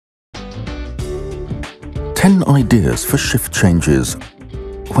10 ideas for shift changes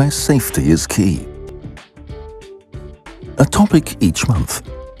where safety is key. A topic each month.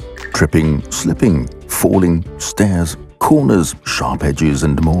 Tripping, slipping, falling, stairs, corners, sharp edges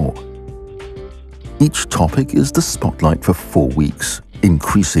and more. Each topic is the spotlight for 4 weeks,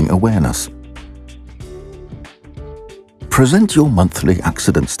 increasing awareness. Present your monthly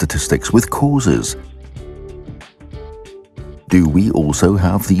accident statistics with causes. Do we also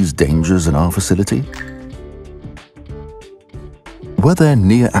have these dangers in our facility? Were there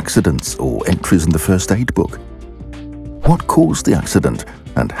near accidents or entries in the first aid book? What caused the accident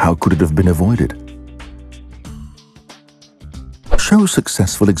and how could it have been avoided? Show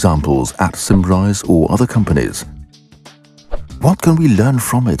successful examples at Symrise or other companies. What can we learn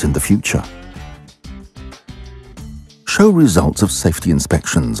from it in the future? Show results of safety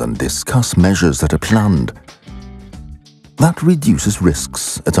inspections and discuss measures that are planned. That reduces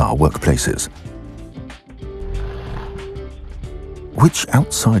risks at our workplaces. Which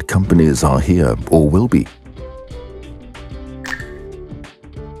outside companies are here or will be?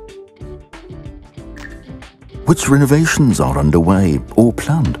 Which renovations are underway or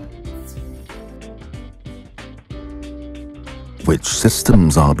planned? Which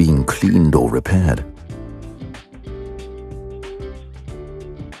systems are being cleaned or repaired?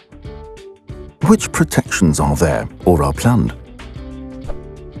 Which protections are there or are planned?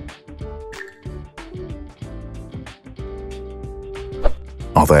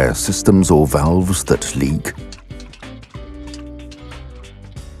 Are there systems or valves that leak